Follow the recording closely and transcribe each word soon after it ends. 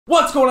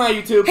What's going on,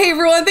 YouTube? Hey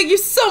everyone, thank you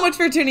so much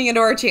for tuning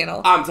into our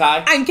channel. I'm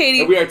Ty. I'm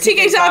Katie. And we are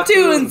TK Top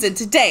Tunes, and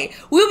today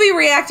we'll be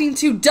reacting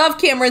to Dove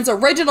Cameron's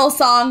original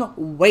song,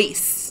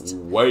 Waste.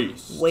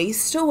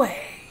 Waste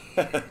away.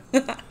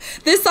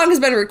 This song has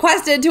been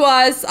requested to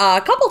us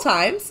a couple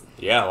times.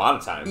 Yeah, a lot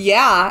of times.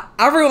 Yeah,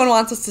 everyone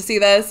wants us to see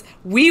this.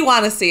 We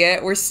want to see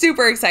it. We're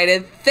super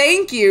excited.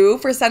 Thank you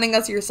for sending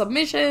us your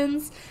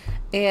submissions.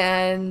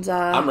 And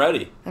I'm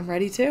ready. I'm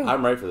ready too.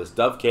 I'm ready for this.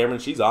 Dove Cameron,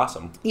 she's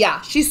awesome.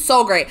 Yeah, she's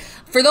so great.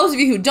 For those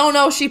of you who don't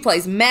know, she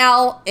plays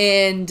Mal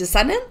in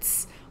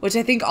Descendants, which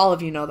I think all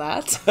of you know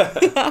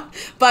that.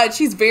 But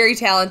she's very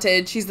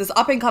talented. She's this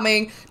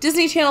up-and-coming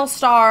Disney Channel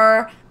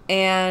star,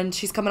 and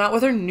she's coming out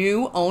with her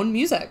new own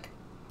music.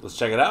 Let's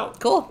check it out.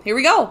 Cool. Here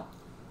we go.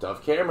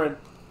 Dove Cameron.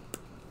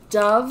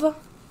 Dove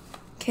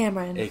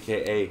Cameron.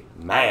 A.K.A.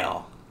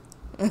 Mal.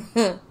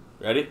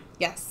 Ready?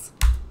 Yes.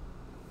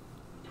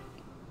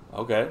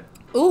 Okay.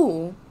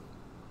 Ooh.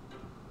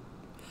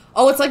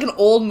 Oh, it's like an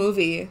old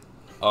movie.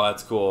 Oh,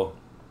 that's cool.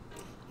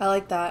 I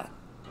like that.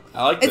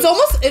 I like it's this.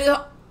 almost...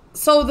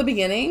 So the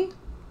beginning,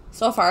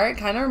 so far, it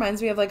kind of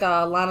reminds me of like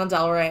a Lana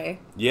Del Rey.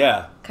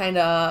 Yeah. Kind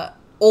of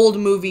old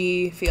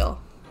movie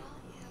feel.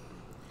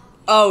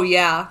 Oh,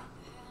 yeah.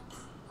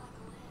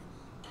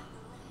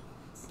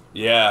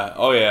 Yeah.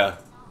 Oh, yeah.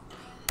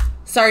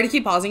 Sorry to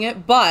keep pausing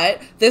it,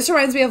 but this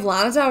reminds me of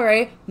Lana Del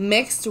Rey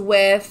mixed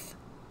with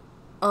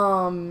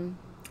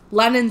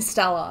Lennon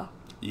Stella.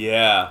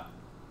 Yeah.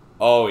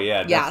 Oh,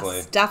 yeah, definitely.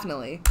 Yes,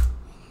 definitely.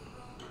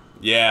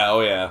 Yeah, oh,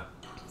 yeah.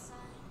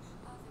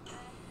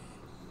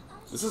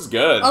 This is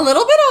good. A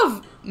little bit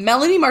of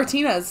Melanie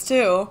Martinez,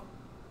 too.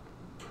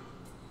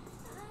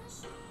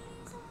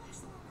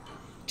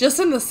 Just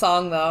in the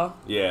song, though.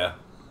 Yeah.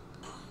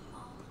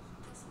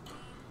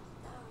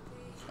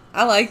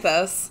 I like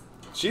this.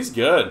 She's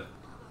good.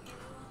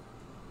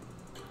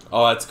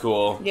 Oh, that's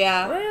cool.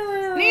 Yeah.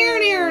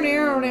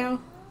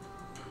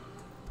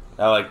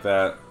 I like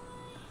that.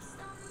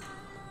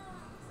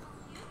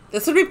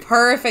 This would be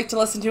perfect to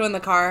listen to in the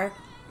car.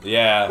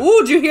 Yeah.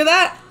 Ooh, did you hear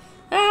that?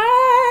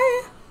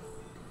 Ah.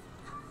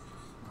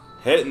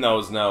 Hitting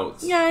those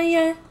notes. Yeah,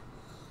 yeah.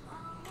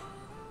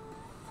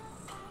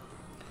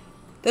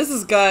 This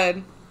is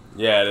good.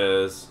 Yeah, it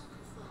is.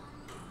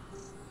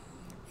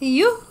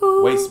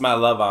 Yoo-hoo. Waste my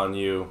love on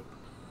you.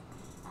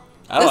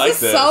 I This like is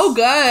this. so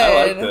good.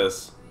 I like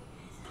this.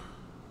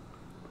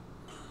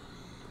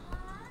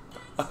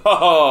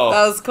 Oh.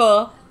 That was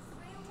cool.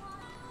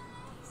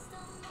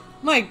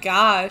 My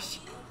gosh.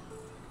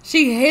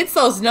 She hits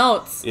those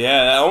notes.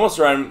 Yeah, that almost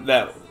reminded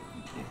that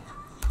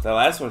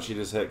last one she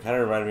just hit kind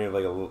of reminded me of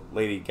like a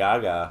Lady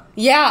Gaga.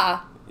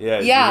 Yeah. Yeah,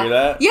 did Yeah. you hear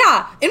that?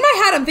 Yeah. In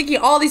my head, I'm thinking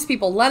all these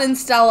people. Lennon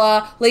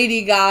Stella,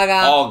 Lady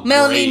Gaga, All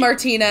Melanie great,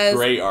 Martinez.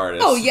 Great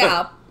artists. Oh,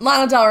 yeah.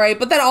 Lana Del Rey.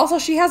 But then also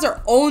she has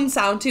her own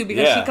sound, too,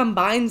 because Yeah. she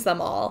combines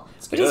them all.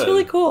 It's which is good.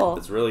 really cool.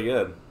 It's really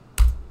good.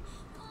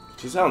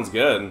 She sounds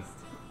good.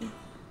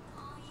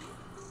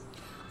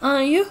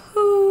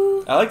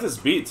 Yoo-hoo. I like this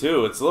beat,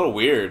 too. It's a little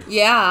weird.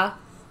 Yeah.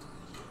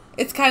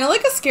 It's kind of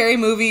like a scary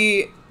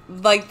movie,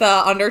 like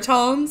the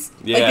undertones.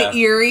 Yeah. Like the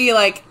eerie,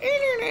 like...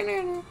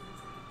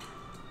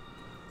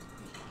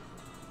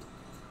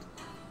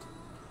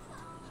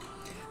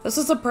 This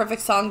is a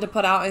perfect song to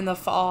put out in the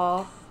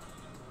fall.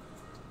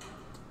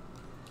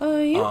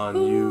 On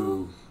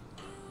you.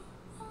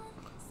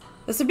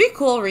 This would be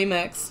cool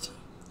remixed.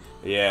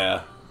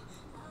 Yeah.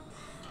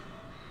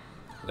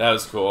 That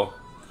was cool.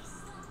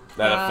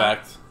 That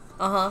effect.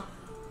 Uh-huh.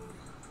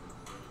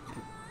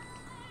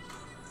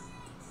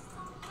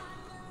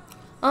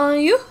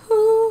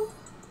 Yoo-hoo.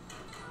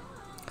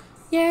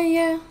 Yeah,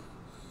 yeah.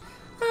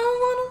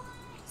 I wanna...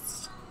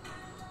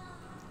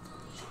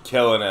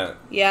 Killing it.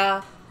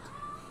 Yeah.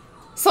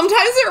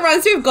 Sometimes it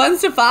reminds me of Gwen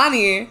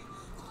Stefani.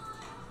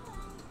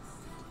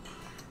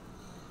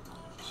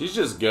 She's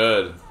just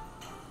good.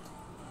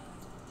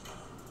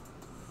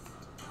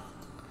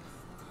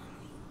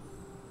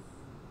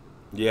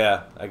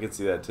 Yeah, I could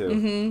see that too.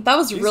 Mm-hmm. That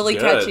was She's really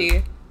good.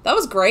 catchy. That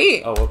was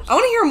great. Oh, whoops. I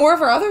want to hear more of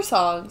her other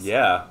songs.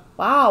 Yeah.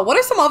 Wow. What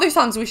are some other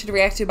songs we should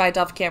react to by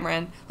Dove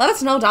Cameron? Let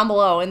us know down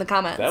below in the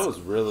comments. That was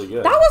really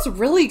good. That was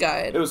really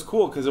good. It was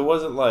cool because it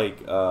wasn't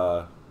like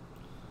your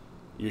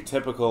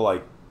typical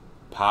like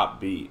pop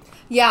beat.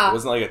 Yeah. It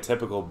wasn't like a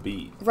typical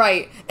beat.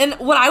 Right. And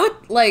what I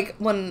would like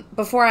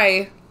before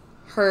I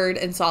heard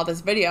and saw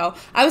this video,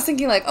 I was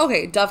thinking like,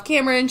 okay, Dove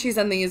Cameron, she's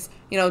in these,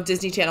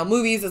 Disney Channel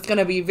movies. It's going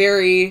to be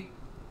very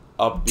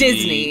Upbeat,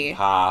 Disney.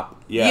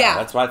 pop. Yeah,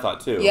 that's what I thought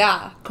too.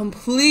 Yeah,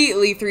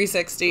 completely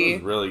 360. It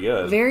was really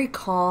good. Very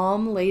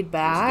calm, laid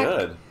back. It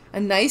was good. A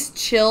nice,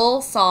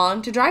 chill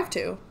song to drive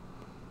to.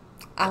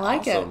 I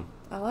like it. Awesome.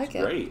 I like It's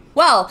it. great.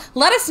 Well,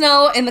 let us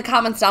know in the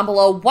comments down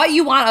below what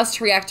you want us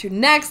to react to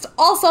next.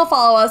 Also,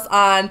 follow us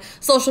on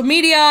social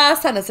media.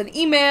 Send us an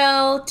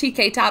email.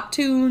 TK Top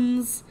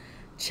Tunes.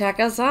 Check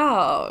us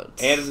out.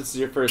 And if this is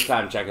your first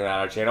time checking out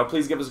our channel,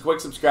 please give us a quick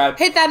subscribe.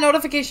 Hit that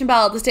notification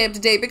bell to stay up to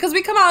date because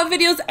we come out with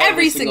videos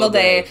every single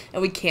day.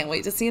 And we can't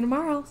wait to see you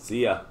tomorrow.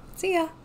 See ya. See ya.